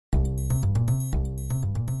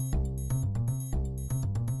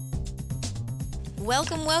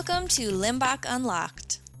Welcome to Limbach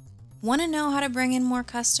Unlocked. Want to know how to bring in more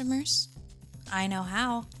customers? I know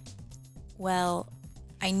how. Well,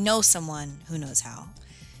 I know someone who knows how.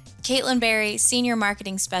 Caitlin Berry, Senior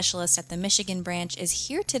Marketing Specialist at the Michigan branch, is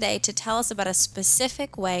here today to tell us about a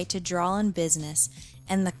specific way to draw in business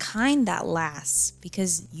and the kind that lasts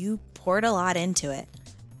because you poured a lot into it.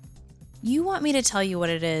 You want me to tell you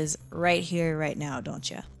what it is right here, right now, don't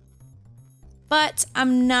you? But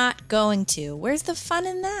I'm not going to. Where's the fun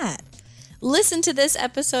in that? Listen to this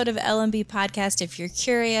episode of LMB Podcast if you're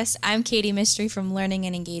curious. I'm Katie Mystery from Learning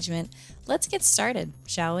and Engagement. Let's get started,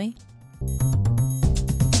 shall we?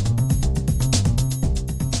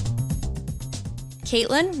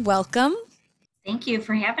 Caitlin, welcome. Thank you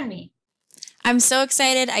for having me. I'm so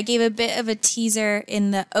excited. I gave a bit of a teaser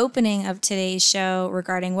in the opening of today's show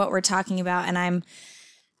regarding what we're talking about, and I'm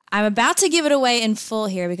about to give it away in full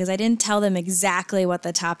here because I didn't tell them exactly what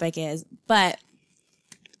the topic is. But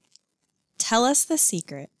tell us the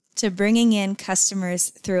secret to bringing in customers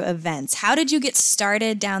through events. How did you get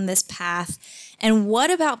started down this path? And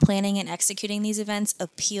what about planning and executing these events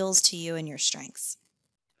appeals to you and your strengths?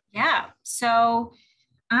 Yeah, so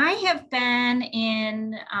I have been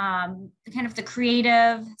in kind of the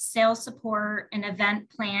creative sales support and event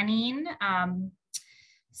planning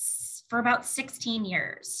for about 16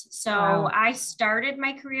 years. So wow. I started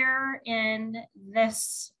my career in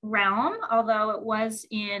this realm, although it was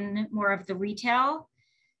in more of the retail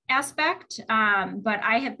aspect. But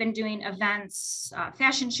I have been doing events,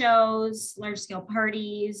 fashion shows, large scale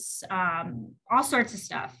parties, all sorts of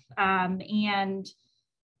stuff. And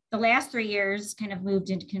the last 3 years kind of moved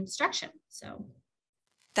into construction. So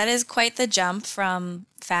that is quite the jump from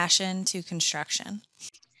fashion to construction.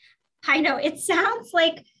 I know it sounds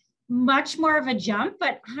like much more of a jump,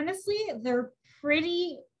 but honestly, they're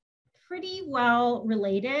pretty well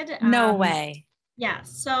related. No way. Yeah.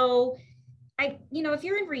 So if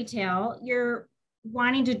you're in retail, you're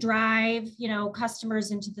wanting to drive,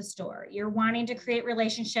 customers into the store. You're wanting to create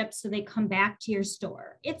relationships so they come back to your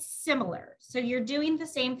store. It's similar. So you're doing the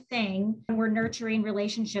same thing. We're nurturing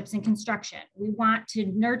relationships in construction. We want to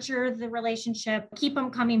nurture the relationship, keep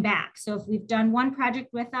them coming back. So if we've done one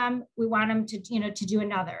project with them, we want them to do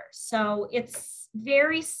another. So it's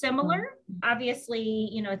very similar.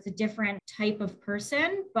 Obviously, it's a different type of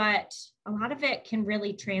person, but a lot of it can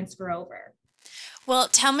really transfer over. Well,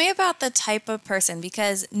 tell me about the type of person,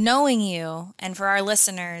 because knowing you, and for our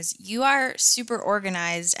listeners, you are super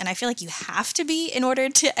organized, and I feel like you have to be in order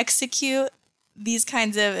to execute these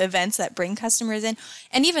kinds of events that bring customers in,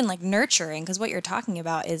 and even like nurturing, because what you're talking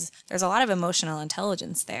about is there's a lot of emotional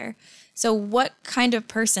intelligence there. So what kind of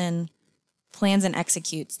person plans and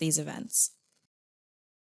executes these events?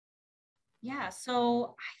 Yeah,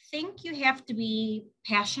 so I think you have to be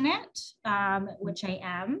passionate, which I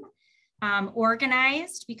am.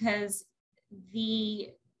 Organized, because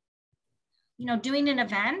doing an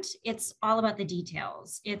event, it's all about the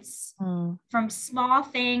details. It's from small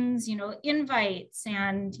things, invites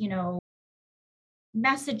and,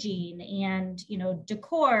 messaging and,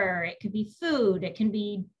 decor. It could be food, it can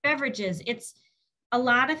be beverages. It's a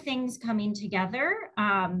lot of things coming together.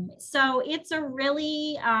 So it's a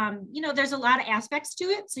really, there's a lot of aspects to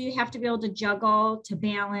it. So you have to be able to juggle, to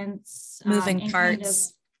balance. Moving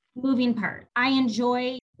parts. Moving part. I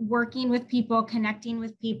enjoy working with people, connecting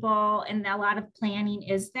with people, and a lot of planning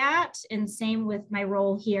is that. And same with my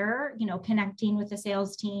role here, connecting with the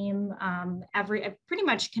sales team. I pretty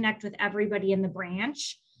much connect with everybody in the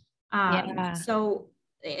branch. So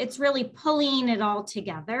it's really pulling it all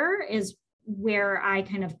together is where I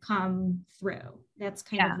kind of come through. That's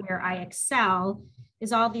kind of where I excel,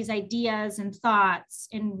 is all these ideas and thoughts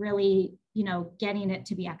and really, getting it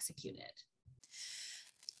to be executed.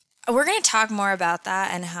 We're going to talk more about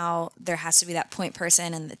that and how there has to be that point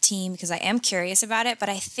person and the team, because I am curious about it. But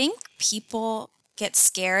I think people get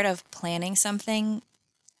scared of planning something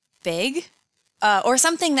big or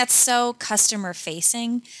something that's so customer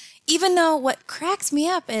facing, even though what cracks me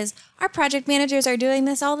up is our project managers are doing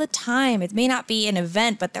this all the time. It may not be an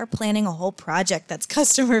event, but they're planning a whole project that's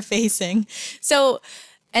customer facing. So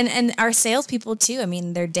And our salespeople too. I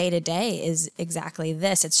mean, their day-to-day is exactly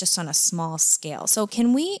this. It's just on a small scale. So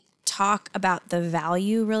can we talk about the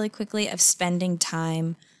value really quickly of spending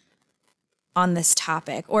time on this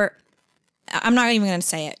topic? Or I'm not even going to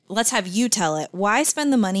say it. Let's have you tell it. Why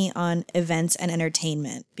spend the money on events and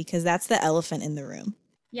entertainment? Because that's the elephant in the room.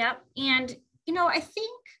 Yep. And, I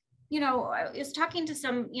think, I was talking to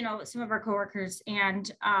some of our coworkers, and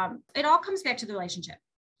it all comes back to the relationship.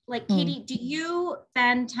 Like, Katie, do you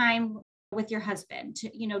spend time with your husband?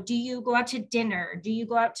 Do you go out to dinner? Do you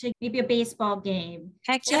go out to maybe a baseball game?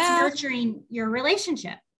 Heck That's yeah. nurturing your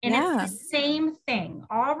relationship. And it's the same thing.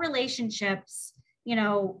 All relationships,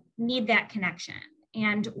 need that connection.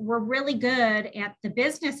 And we're really good at the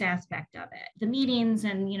business aspect of it, the meetings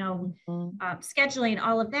and, scheduling,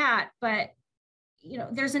 all of that. But,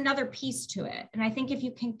 there's another piece to it. And I think if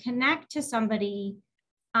you can connect to somebody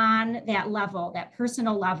on that level, that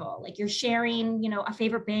personal level, like you're sharing, a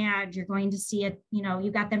favorite band, you're going to see it,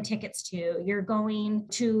 you got them tickets to, you're going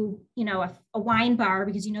to, a wine bar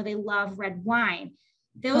because, they love red wine.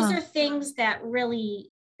 Those are things that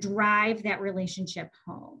really drive that relationship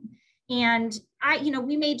home. And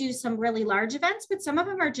we may do some really large events, but some of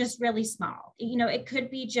them are just really small. It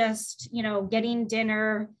could be just, getting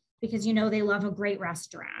dinner because, they love a great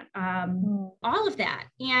restaurant, all of that.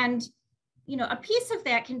 And a piece of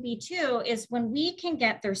that can be too, is when we can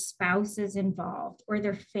get their spouses involved or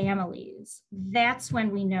their families, that's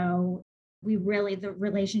when we know the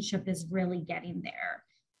relationship is really getting there.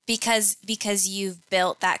 Because you've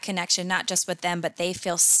built that connection, not just with them, but they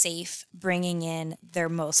feel safe bringing in their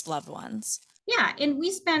most loved ones. Yeah. And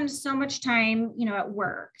we spend so much time, at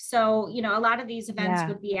work. So, a lot of these events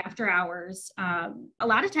would be after hours. A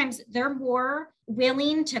lot of times they're more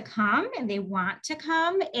willing to come and they want to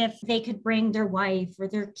come if they could bring their wife or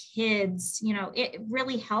their kids. It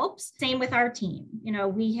really helps. Same with our team.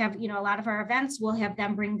 We have, a lot of our events will have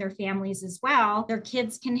them bring their families as well. Their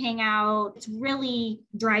kids can hang out. It really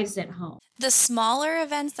drives it home. The smaller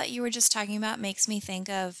events that you were just talking about makes me think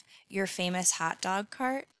of your famous hot dog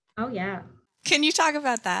cart. Oh, yeah. Can you talk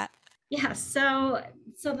about that? Yeah. So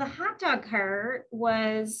the hot dog cart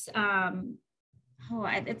was, I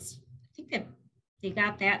think that they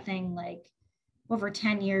got that thing like over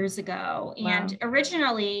 10 years ago. And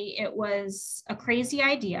originally it was a crazy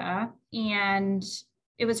idea. And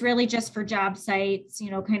it was really just for job sites,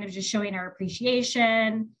 kind of just showing our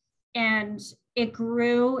appreciation. And it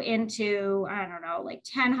grew into, I don't know, like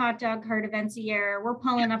 10 hot dog cart events a year. We're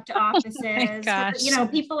pulling up to offices.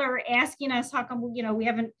 People are asking us, how come, we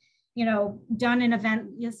haven't, done an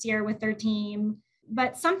event this year with their team.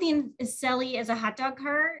 But something as silly as a hot dog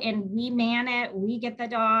cart, and we man it, we get the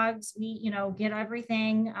dogs, we, get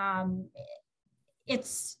everything.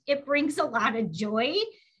 It brings a lot of joy,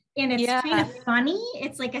 and it's kind of funny.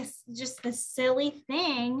 It's like just a silly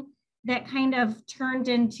thing that kind of turned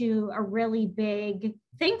into a really big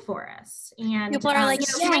thing for us. And people are like,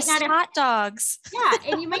 yes, hot dogs. Yeah.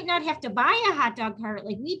 And you might not have to buy a hot dog cart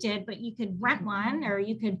like we did, but you could rent one, or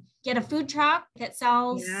you could get a food truck that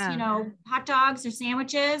sells, hot dogs or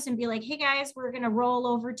sandwiches, and be like, hey guys, we're going to roll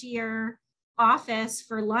over to your office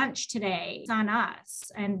for lunch today. It's on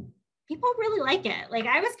us. And people really like it. Like,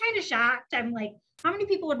 I was kind of shocked. I'm like, how many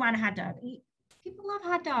people would want a hot dog? People love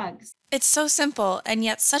hot dogs. It's so simple and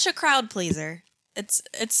yet such a crowd pleaser.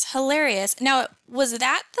 It's hilarious. Now, was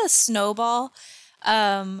that the snowball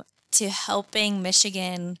to helping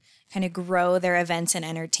Michigan kind of grow their events and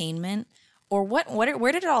entertainment? Or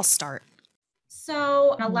where did it all start?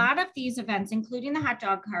 So a lot of these events, including the hot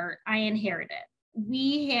dog cart, I inherited.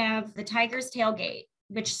 We have the Tigers tailgate,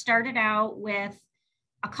 which started out with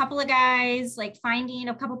a couple of guys like finding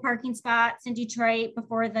a couple parking spots in Detroit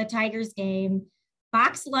before the Tigers game,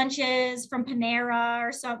 box lunches from Panera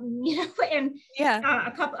or something, and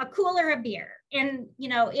a cooler of beer. And,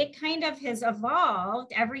 it kind of has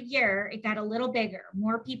evolved every year. It got a little bigger.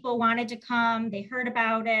 More people wanted to come. They heard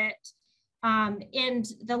about it. And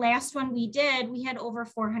the last one we did, we had over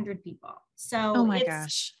 400 people. So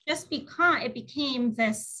just because it became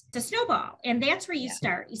the snowball. And that's where you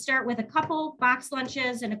start. You start with a couple box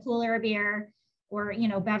lunches and a cooler of beer, or,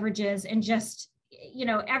 beverages, and just,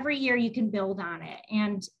 every year you can build on it.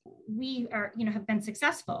 And we are, have been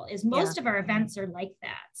successful. Most of our events are like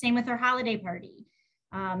that. Same with our holiday party.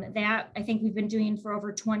 That I think we've been doing for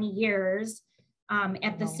over 20 years.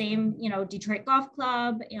 At the same, Detroit Golf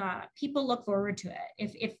Club. People look forward to it.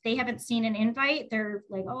 If they haven't seen an invite, they're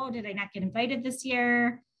like, oh, did I not get invited this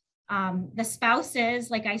year? The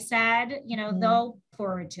spouses, like I said, they'll look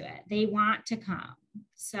forward to it. They want to come.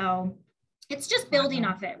 So it's just building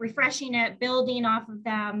off it, refreshing it, building off of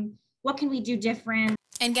them. What can we do different?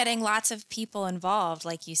 And getting lots of people involved.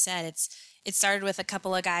 Like you said, it started with a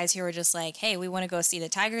couple of guys who were just like, hey, we want to go see the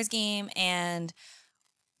Tigers game, and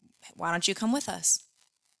why don't you come with us?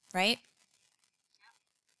 Right?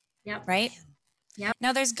 Yep. Right? Yep.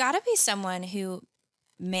 Now, there's got to be someone who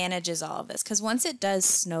manages all of this, because once it does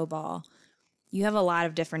snowball, you have a lot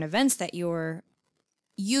of different events that you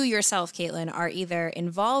yourself, Caitlin, are either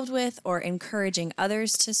involved with or encouraging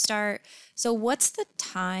others to start. So what's the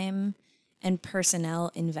time and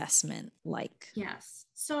personnel investment like? Yes.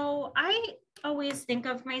 So I always think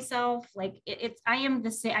of myself like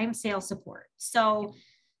I'm sales support. So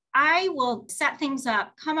I will set things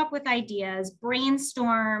up, come up with ideas,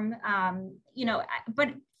 brainstorm, but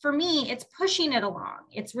for me, it's pushing it along.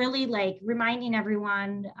 It's really like reminding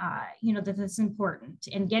everyone, that it's important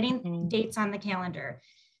and getting dates on the calendar.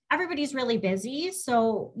 Everybody's really busy.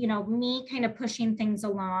 So, me kind of pushing things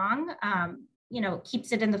along,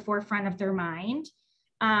 keeps it in the forefront of their mind.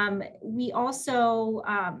 We also,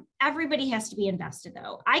 everybody has to be invested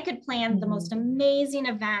though. I could plan the most amazing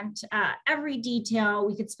event, every detail,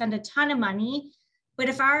 we could spend a ton of money, but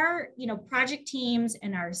if our, project teams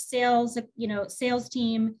and our sales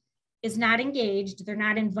team is not engaged, they're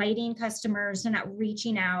not inviting customers, they're not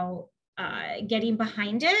reaching out, getting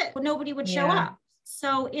behind it, nobody would show up.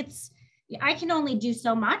 So I can only do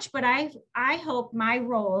so much, but I hope my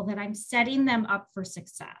role that I'm setting them up for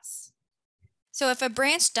success. So if a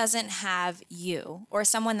branch doesn't have you or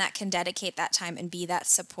someone that can dedicate that time and be that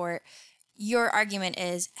support, your argument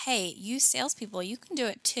is, hey, you salespeople, you can do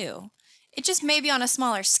it too. It just may be on a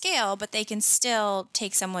smaller scale, but they can still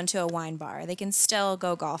take someone to a wine bar. They can still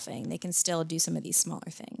go golfing. They can still do some of these smaller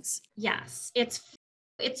things. Yes, it's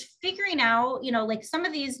figuring out, like some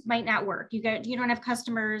of these might not work. You don't have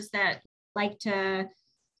customers that like to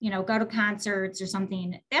go to concerts or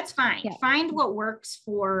something. That's fine. Yeah. Find what works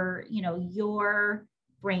for, your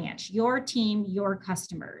branch, your team, your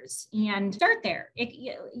customers, and start there.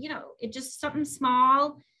 It just something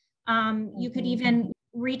small. You could even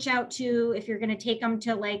reach out to, if you're going to take them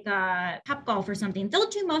to like a Top Golf or something, they'll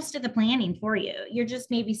do most of the planning for you. You're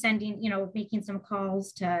just maybe sending, making some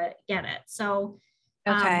calls to get it. So,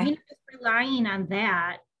 just relying on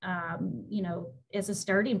that, as a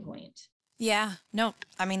starting point. Yeah, no,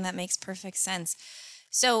 I mean, that makes perfect sense.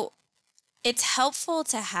 So it's helpful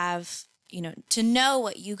to have, to know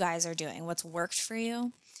what you guys are doing, what's worked for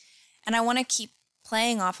you. And I want to keep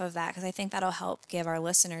playing off of that because I think that'll help give our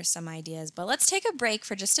listeners some ideas. But let's take a break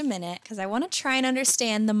for just a minute because I want to try and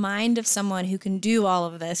understand the mind of someone who can do all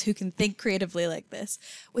of this, who can think creatively like this,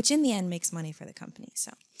 which in the end makes money for the company.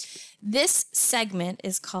 So this segment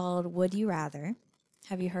is called Would You Rather.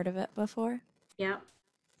 Have you heard of it before? Yeah.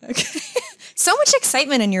 Okay. So much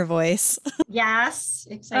excitement in your voice. Yes,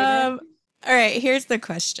 excited. All right, here's the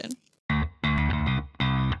question.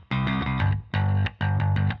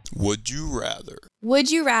 Would you rather?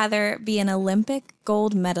 Would you rather be an Olympic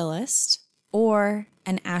gold medalist or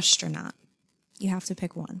an astronaut? You have to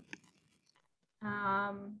pick one.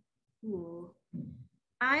 I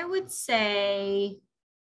would say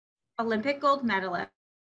Olympic gold medalist.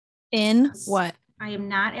 In what? I am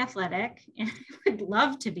not athletic and I would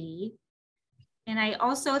love to be. And I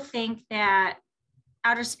also think that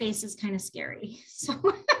outer space is kind of scary. So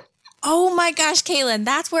oh my gosh, Caitlin,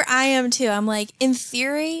 that's where I am too. I'm like, in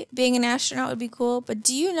theory, being an astronaut would be cool, but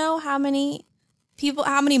do you know how many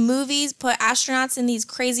movies put astronauts in these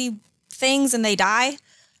crazy things and they die?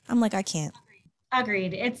 I'm like, I can't.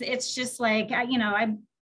 Agreed. It's just like,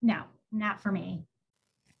 no, not for me.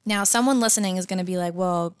 Now, someone listening is going to be like,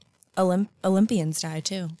 well, Olympians die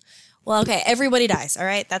too. Well, okay, everybody dies, all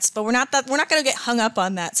right? But we're not going to get hung up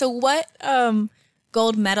on that. So what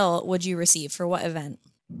gold medal would you receive for what event?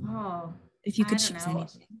 Oh, if you could choose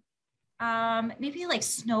anything. Maybe like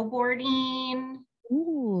snowboarding.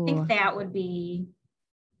 Ooh. I think that would be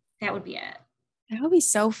it. That would be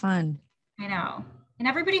so fun. I know. And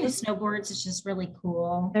everybody who snowboards is just really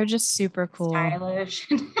cool. They're just super cool. Stylish.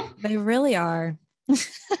 They really are.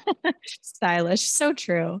 Stylish. So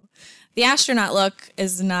true. The astronaut look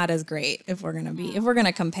is not as great if we're going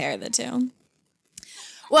to compare the two.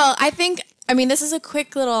 Well, this is a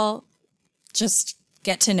quick little just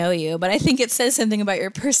get to know you, but I think it says something about your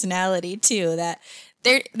personality too, that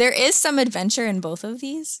there is some adventure in both of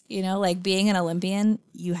these, like being an Olympian,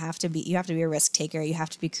 you have to be a risk taker. You have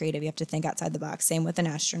to be creative. You have to think outside the box. Same with an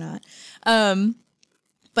astronaut.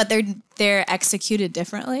 But they're executed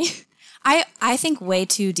differently. I think way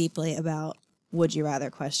too deeply about would you rather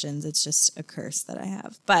questions. It's just a curse that I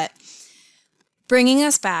have. But bringing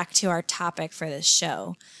us back to our topic for this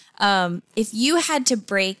show, if you had to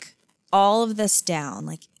break all of this down,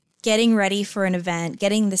 like getting ready for an event,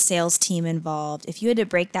 getting the sales team involved, if you had to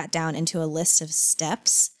break that down into a list of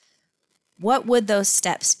steps, what would those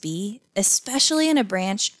steps be, especially in a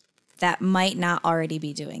branch that might not already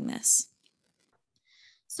be doing this?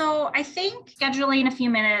 So I think scheduling a few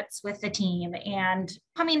minutes with the team and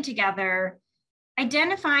coming together,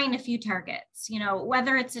 identifying a few targets,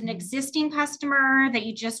 whether it's an existing customer that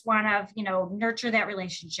you just want to, nurture that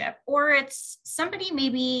relationship, or it's somebody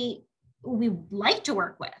maybe we like to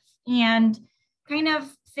work with. and kind of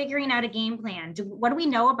figuring out a game plan. What do we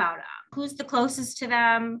know about them? Who's the closest to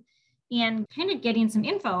them? And kind of getting some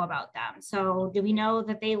info about them. So do we know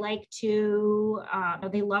that they like to,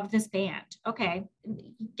 they love this band? Okay,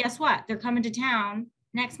 guess what? They're coming to town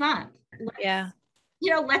next month.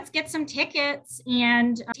 Let's get some tickets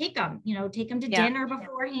and take them to dinner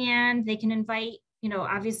beforehand. They can invite,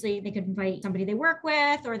 obviously they could invite somebody they work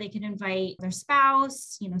with, or they could invite their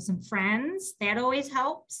spouse, some friends. That always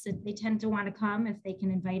helps. They tend to want to come if they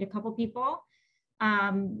can invite a couple people.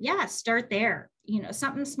 Start there,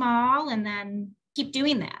 something small, and then keep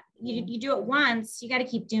doing that. You do it once, you got to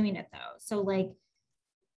keep doing it though. So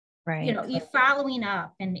you're following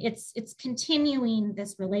up, and it's continuing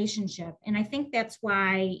this relationship. And I think that's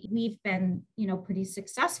why we've been, pretty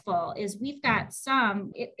successful, is we've got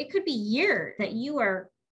it could be years that you are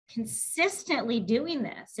consistently doing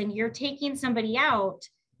this, and you're taking somebody out.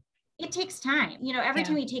 It takes time. Every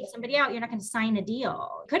time you take somebody out, you're not going to sign a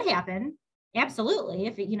deal. It could happen. Absolutely.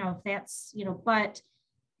 If that's, but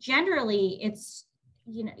generally it's,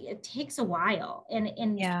 it takes a while, and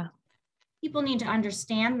people need to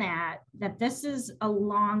understand that this is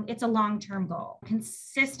it's a long-term goal.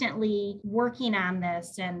 Consistently working on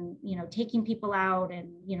this, and, taking people out,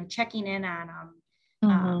 and, checking in on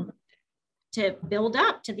them, to build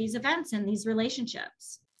up to these events and these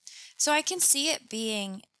relationships. So I can see it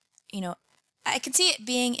being,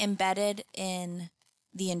 embedded in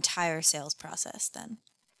the entire sales process then.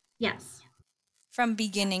 Yes. From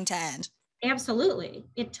beginning to end. Absolutely.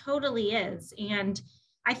 It totally is. And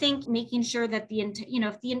I think making sure that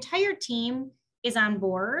if the entire team is on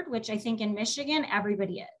board, which I think in Michigan,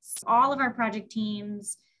 everybody is. All of our project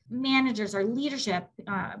teams, managers, our leadership,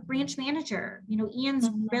 branch manager, Ian's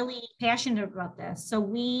really passionate about this. So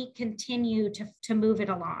we continue to move it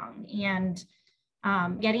along, and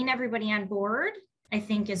getting everybody on board, I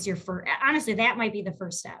think, is your first. Honestly, that might be the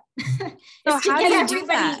first step. So how do you do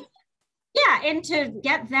that? Yeah, and to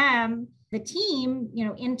get them, the team,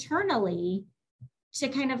 internally, to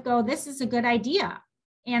kind of go, this is a good idea,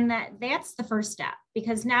 and that's the first step,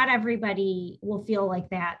 because not everybody will feel like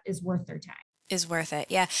that is worth their time. Is worth it,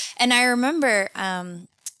 yeah. And I remember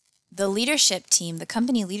the leadership team, the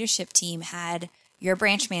company leadership team, had your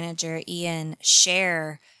branch manager Ian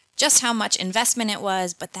share just how much investment it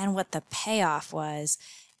was, but then what the payoff was,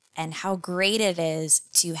 and how great it is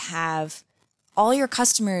to have all your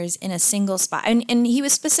customers in a single spot. And he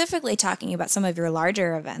was specifically talking about some of your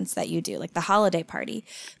larger events that you do, like the holiday party,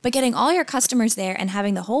 but getting all your customers there and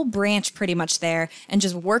having the whole branch pretty much there and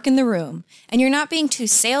just work in the room. And you're not being too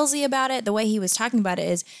salesy about it. The way he was talking about it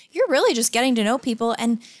is you're really just getting to know people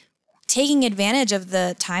and taking advantage of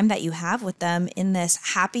the time that you have with them in this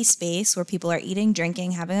happy space where people are eating,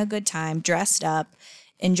 drinking, having a good time, dressed up,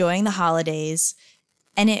 enjoying the holidays.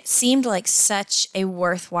 And it seemed like such a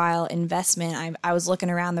worthwhile investment. I was looking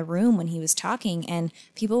around the room when he was talking, and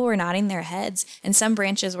people were nodding their heads. And some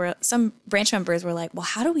branch members were like, well,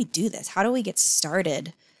 how do we do this? How do we get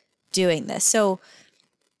started doing this? So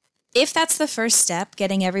if that's the first step,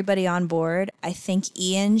 getting everybody on board, I think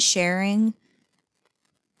Ian sharing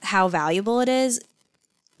how valuable it is,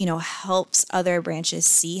 helps other branches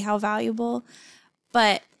see how valuable.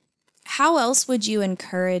 But how else would you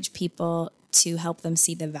encourage people to help them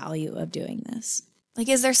see the value of doing this? Like,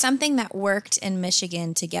 is there something that worked in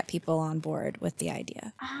Michigan to get people on board with the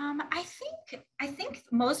idea? I think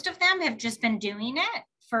most of them have just been doing it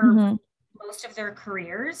for most of their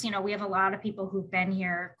careers. We have a lot of people who've been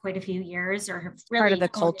here quite a few years, or have really part of the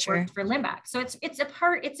culture worked for Limbach. So it's a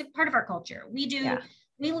part of our culture. We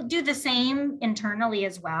do the same internally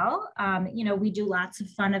as well. We do lots of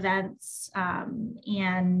fun events,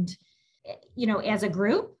 and as a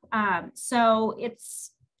group. So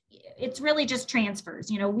it's really just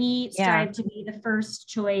transfers. We strive to be the first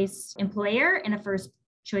choice employer and a first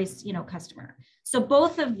choice, customer. So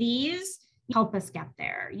both of these help us get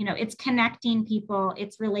there. It's connecting people,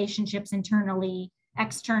 it's relationships internally,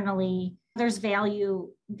 externally. There's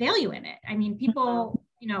value in it. I mean, people,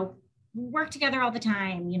 work together all the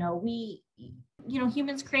time.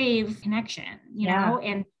 Humans crave connection,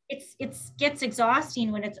 and it gets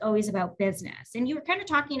exhausting when it's always about business. And you were kind of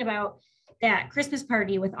talking about that Christmas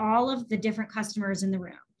party with all of the different customers in the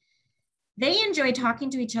room. They enjoy talking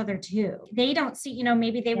to each other too. They don't see,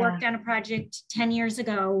 maybe they worked on a project 10 years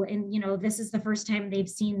ago, and, this is the first time they've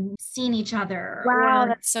seen each other. Wow,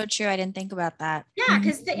 that's so true. I didn't think about that. Yeah,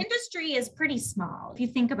 because the industry is pretty small. If you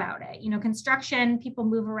think about it, construction, people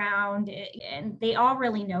move around, and they all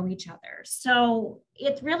really know each other. So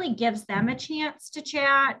it really gives them a chance to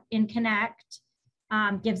chat and connect.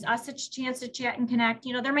 gives us a chance to chat and connect.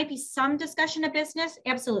 There might be some discussion of business.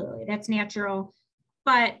 Absolutely. That's natural.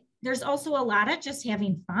 But there's also a lot of just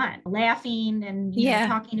having fun, laughing and,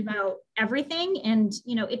 talking about everything. And,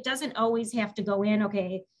 it doesn't always have to go in,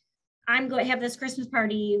 okay, I'm going to have this Christmas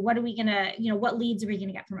party. What are we going to, what leads are we going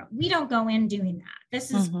to get from it? We don't go in doing that.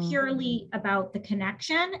 This is purely about the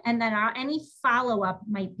connection. And then any follow-up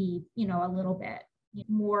might be, a little bit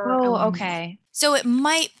more. Oh, okay. So it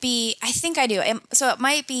might be, I think I do. So it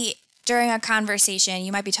might be during a conversation,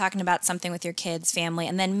 you might be talking about something with your kids, family,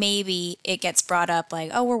 and then maybe it gets brought up like,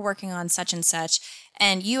 oh, we're working on such and such.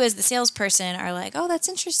 And you as the salesperson are like, oh, that's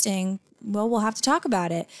interesting. Well, we'll have to talk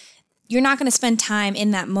about it. You're not going to spend time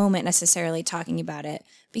in that moment necessarily talking about it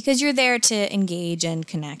because you're there to engage and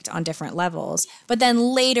connect on different levels. But then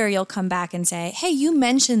later you'll come back and say, hey, you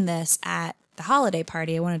mentioned this at the holiday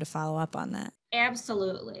party. I wanted to follow up on that.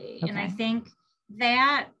 Absolutely. Okay. And I think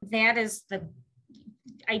that is the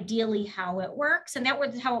ideally how it works. And that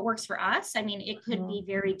was how it works for us. I mean, it could be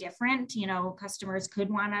very different. Customers could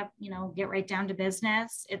want to, get right down to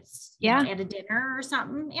business. It's at a dinner or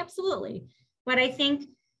something. Absolutely. But I think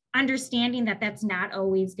understanding that that's not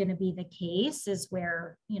always going to be the case is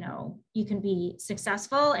where, you can be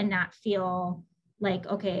successful and not feel like,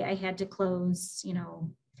 okay, I had to close,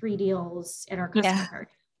 3 deals at our customer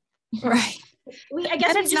party. Right. I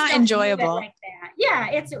guess it's not enjoyable. Like that. Yeah,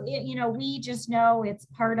 it's we just know it's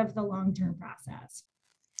part of the long-term process.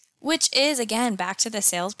 Which is again back to the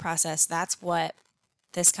sales process. That's what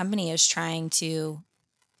this company is trying to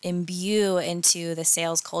imbue into the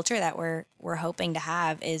sales culture that we're hoping to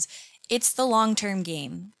have. Is it's the long-term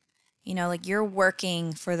game. Like you're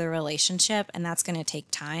working for the relationship, and that's going to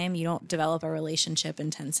take time. You don't develop a relationship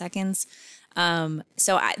in 10 seconds.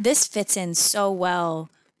 This fits in so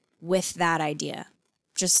well with that idea,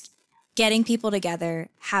 just getting people together,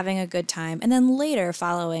 having a good time, and then later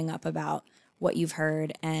following up about what you've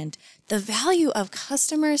heard and the value of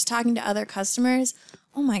customers talking to other customers.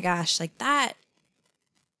 Oh my gosh, like that's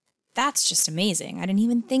just amazing. I didn't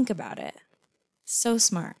even think about it. So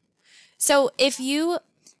smart. So do you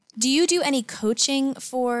do any coaching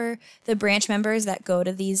for the branch members that go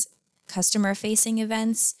to these customer facing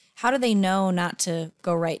events? How do they know not to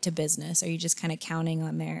go right to business? Are you just kind of counting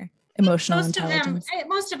on their emotional intelligence?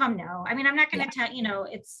 Most of them know. I mean, I'm not going to tell,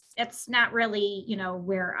 it's not really,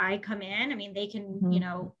 where I come in. I mean, they can,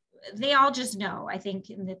 they all just know, I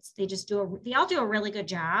think, and they all do a really good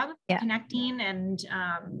job connecting. And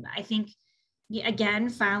I think, again,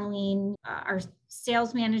 following our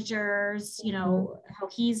sales managers, how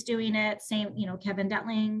he's doing it. Same, Kevin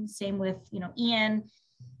Detling, same with, Ian.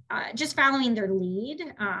 Just following their lead.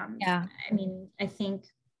 I mean, I think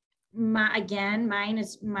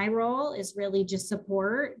my role is really just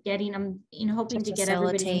support, getting them, hoping to get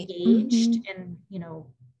everybody engaged and,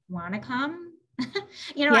 want to come.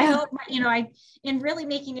 I hope, and really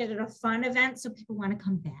making it a fun event so people want to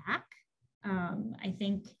come back. I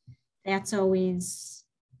think that's always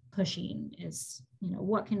pushing is,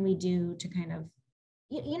 what can we do to kind of,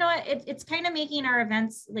 it's kind of making our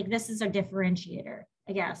events like this is a differentiator.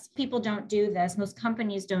 I guess people don't do this. Most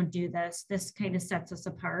companies don't do this. This kind of sets us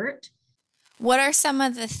apart. What are some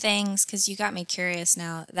of the things, because you got me curious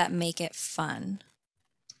now, that make it fun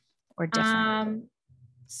or different?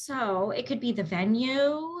 So it could be the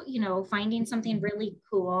venue, finding something really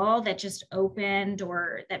cool that just opened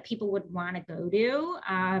or that people would want to go to.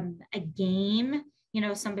 A game,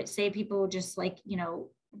 say people just like,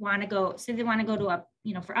 want to go, say they want to go to a,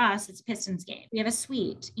 for us, it's a Pistons game. We have a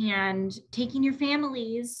suite, and taking your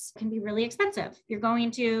families can be really expensive. You're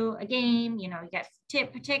going to a game, you get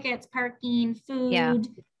tickets, parking, food.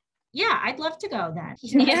 Yeah, I'd love to go then.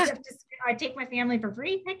 I take my family for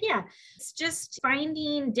free. Heck yeah. It's just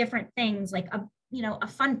finding different things like a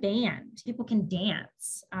fun band. People can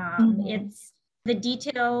dance. It's the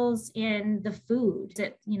details in the food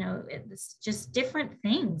that, it's just different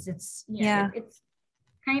things. It's, it's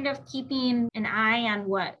kind of keeping an eye on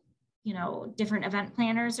what, different event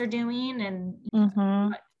planners are doing and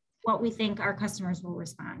what we think our customers will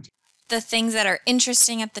respond to. The things that are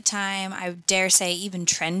interesting at the time, I dare say even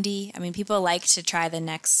trendy. I mean, people like to try the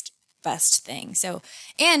next best thing. So,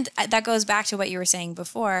 and that goes back to what you were saying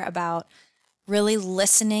before about really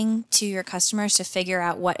listening to your customers to figure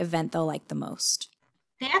out what event they'll like the most.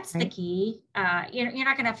 That's the key. You're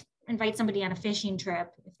not going to invite somebody on a fishing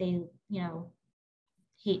trip if they,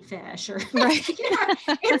 hate fish or right.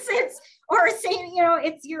 it's or saying,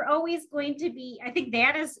 you're always going to be, I think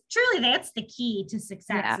that's the key to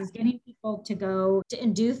success is getting people to go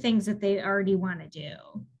and do things that they already want to do.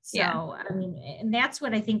 So, I mean, and that's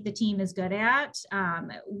what I think the team is good at.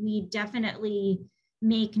 We definitely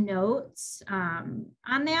make notes on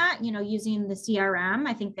that, using the CRM.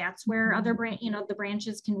 I think that's where other the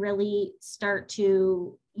branches can really start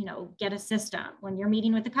to, get a system when you're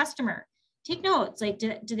meeting with the customer. Take notes. Like,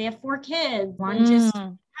 do they have 4 kids? One just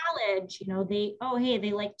college,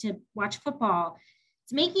 they like to watch football.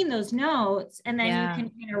 It's making those notes, and then you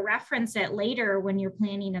can reference it later when you're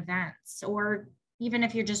planning events, or even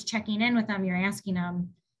if you're just checking in with them, you're asking them,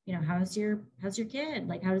 how's your kid?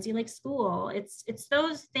 Like, how does he like school? It's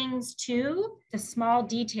those things too, the small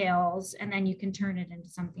details, and then you can turn it into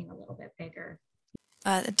something a little bit bigger.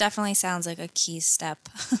 It definitely sounds like a key step.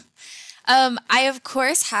 I, of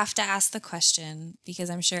course, have to ask the question because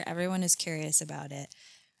I'm sure everyone is curious about it.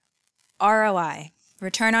 ROI,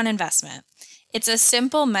 return on investment. It's a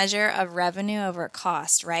simple measure of revenue over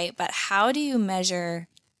cost, right? But how do you measure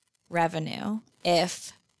revenue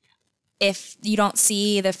if you don't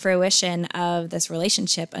see the fruition of this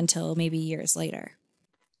relationship until maybe years later?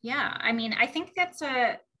 Yeah, I mean, I think that's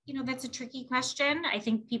a tricky question. I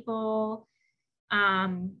think people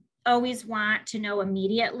always want to know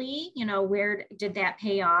immediately, where did that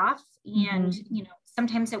pay off? And,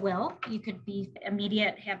 sometimes it will. You could be have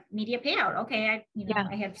immediate payout. Okay,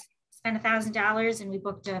 I had spent $1,000 and we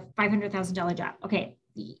booked a $500,000 job. Okay,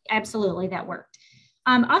 absolutely, that worked.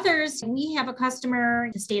 Others, we have a customer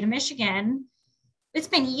in the state of Michigan. It's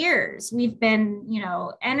been years. We've been,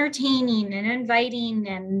 entertaining and inviting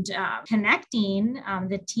and connecting.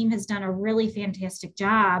 The team has done a really fantastic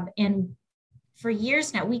job. And for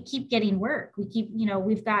years now, we keep getting work. We keep,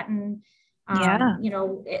 we've gotten,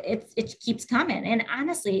 it keeps coming. And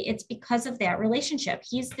honestly, it's because of that relationship.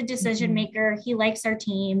 He's the decision maker. He likes our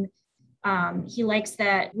team. He likes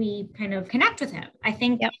that we kind of connect with him. I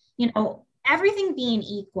think, everything being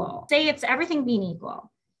equal,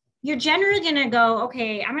 you're generally going to go,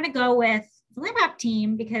 okay, I'm going to go with the Limbach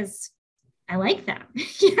team because I like them,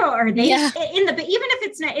 or they even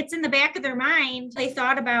if it's in the back of their mind, they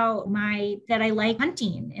thought about that I like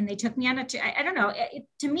hunting and they took me on I don't know.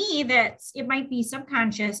 To me, it might be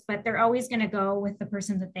subconscious, but they're always going to go with the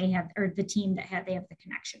person that they have, or the team that they have the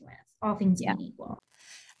connection with, all things being equal.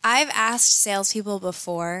 I've asked salespeople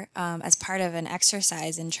before, as part of an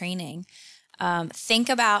exercise in training, think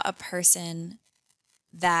about a person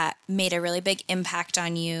that made a really big impact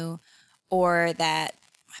on you, or that,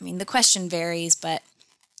 the question varies, but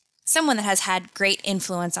someone that has had great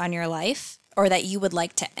influence on your life or that you would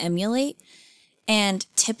like to emulate. And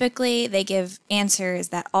typically they give answers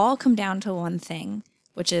that all come down to one thing,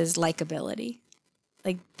 which is likability.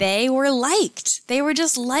 Like, they were liked. They were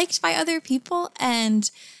just liked by other people. And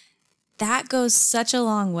that goes such a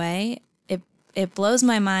long way. It blows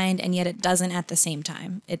my mind, and yet it doesn't at the same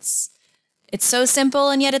time. It's so simple,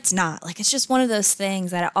 and yet it's not. Like, it's just one of those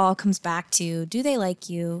things that it all comes back to, do they like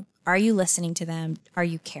you? Are you listening to them? Are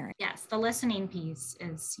you caring? Yes, the listening piece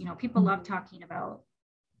is, people love talking about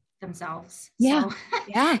themselves. Yeah.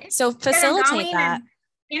 So facilitate that.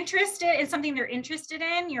 Interested in something they're interested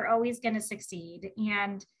in, you're always going to succeed.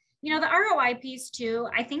 And, the ROI piece too,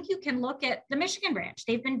 I think you can look at the Michigan branch.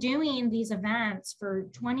 They've been doing these events for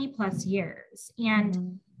 20 plus years.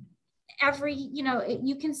 And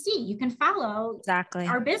you can follow exactly.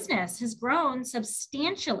 Our business has grown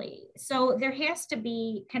substantially. So there has to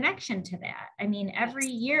be connection to that. Every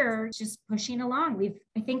year just pushing along.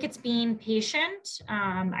 I think it's being patient.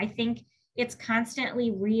 I think it's constantly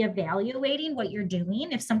reevaluating what you're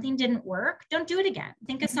doing. If something didn't work, don't do it again.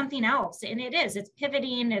 Think of something else. And it's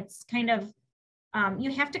pivoting. It's kind of, you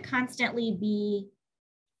have to constantly be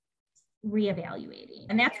reevaluating.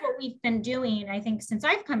 And that's what we've been doing. I think since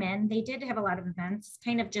I've come in, they did have a lot of events,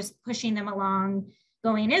 kind of just pushing them along,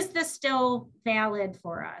 going, is this still valid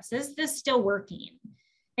for us? Is this still working?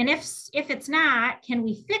 And if it's not, can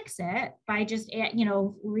we fix it by just,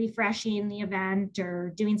 refreshing the event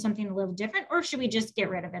or doing something a little different? Or should we just get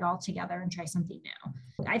rid of it altogether and try something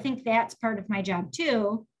new? I think that's part of my job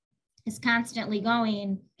too, is constantly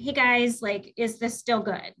going, hey guys, like, is this still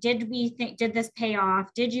good? Did this pay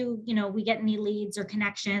off? Did we get any leads or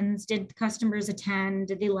connections? Did customers attend?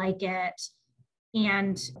 Did they like it?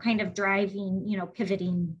 And kind of driving,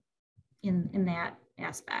 pivoting in that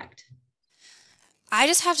aspect. I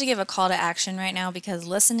just have to give a call to action right now, because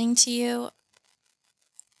listening to you,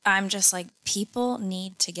 I'm just like, people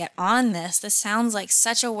need to get on this. This sounds like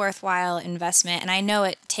such a worthwhile investment. And I know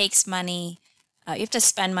it takes money. You have to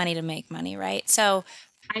spend money to make money, right? So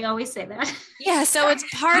I always say that. Yeah, so it's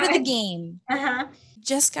part of the game.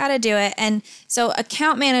 Just got to do it. And so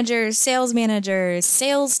account managers,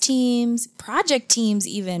 sales teams, project teams,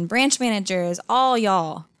 even branch managers, all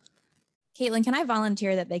y'all, Caitlin, can I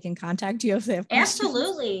volunteer that they can contact you if they have questions?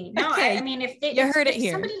 Absolutely. No, Okay. I mean, if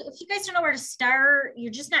you guys don't know where to start,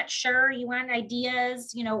 you're just not sure, you want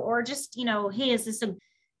ideas, or just, hey, is this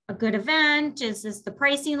a good event? Is this the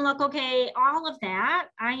pricing look okay? All of that.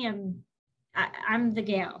 I'm the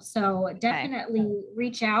gal. So definitely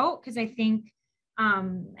reach out, because I think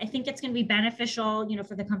it's going to be beneficial,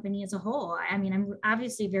 for the company as a whole. I mean, I'm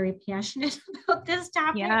obviously very passionate about this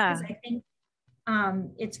topic, because I think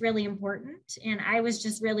it's really important. And I was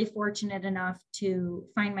just really fortunate enough to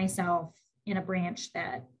find myself in a branch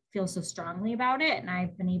that feels so strongly about it. And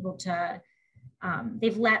I've been able to,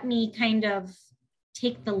 they've let me kind of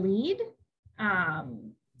take the lead.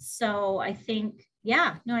 So I think,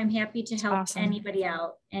 I'm happy to help anybody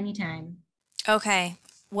out anytime. Okay.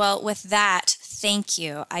 Well, with that, thank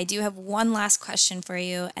you. I do have one last question for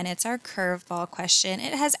you, and it's our curveball question.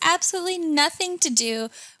 It has absolutely nothing to do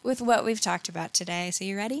with what we've talked about today. So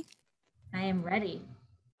you ready? I am ready.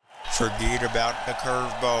 Forget about the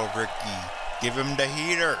curveball, Ricky. Give him the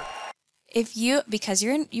heater. Because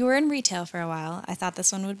you were in retail for a while, I thought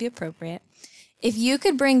this one would be appropriate. If you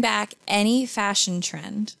could bring back any fashion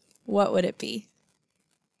trend, what would it be?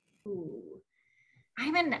 Ooh. I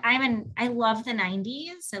love the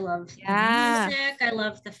 90s. I love the music. I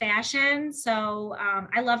love the fashion. So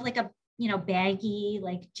I love like a, baggy,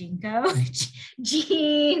 like Jinko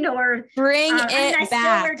jean, or bring it I back. Still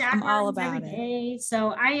wear Doc I'm all Martens about every day.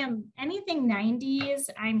 So I am anything 90s.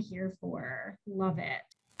 I'm here for. Love it.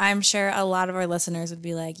 I'm sure a lot of our listeners would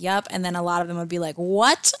be like, yep. And then a lot of them would be like,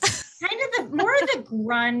 what? Kind of more of the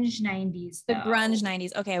grunge 90s. The grunge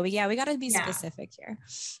 90s. Okay. Well, we got to be specific here.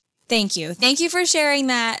 Thank you. Thank you for sharing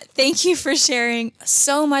that. Thank you for sharing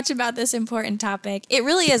so much about this important topic. It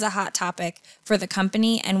really is a hot topic for the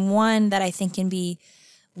company, and one that I think can be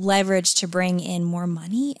leveraged to bring in more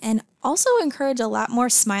money and also encourage a lot more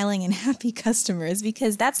smiling and happy customers,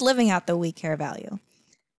 because that's living out the We Care value.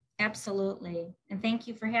 Absolutely. And thank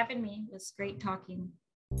you for having me. It was great talking.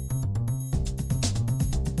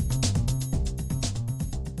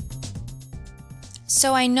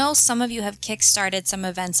 So I know some of you have kickstarted some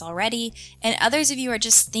events already, and others of you are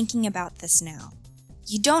just thinking about this now.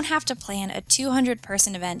 You don't have to plan a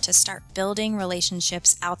 200-person event to start building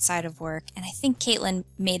relationships outside of work, and I think Caitlin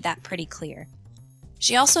made that pretty clear.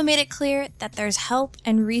 She also made it clear that there's help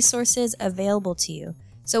and resources available to you.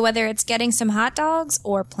 So whether it's getting some hot dogs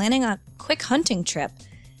or planning a quick hunting trip,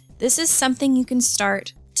 this is something you can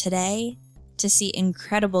start today to see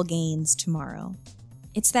incredible gains tomorrow.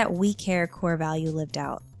 It's that We Care core value lived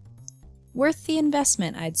out. Worth the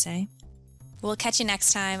investment, I'd say. We'll catch you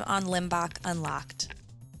next time on Limbach Unlocked.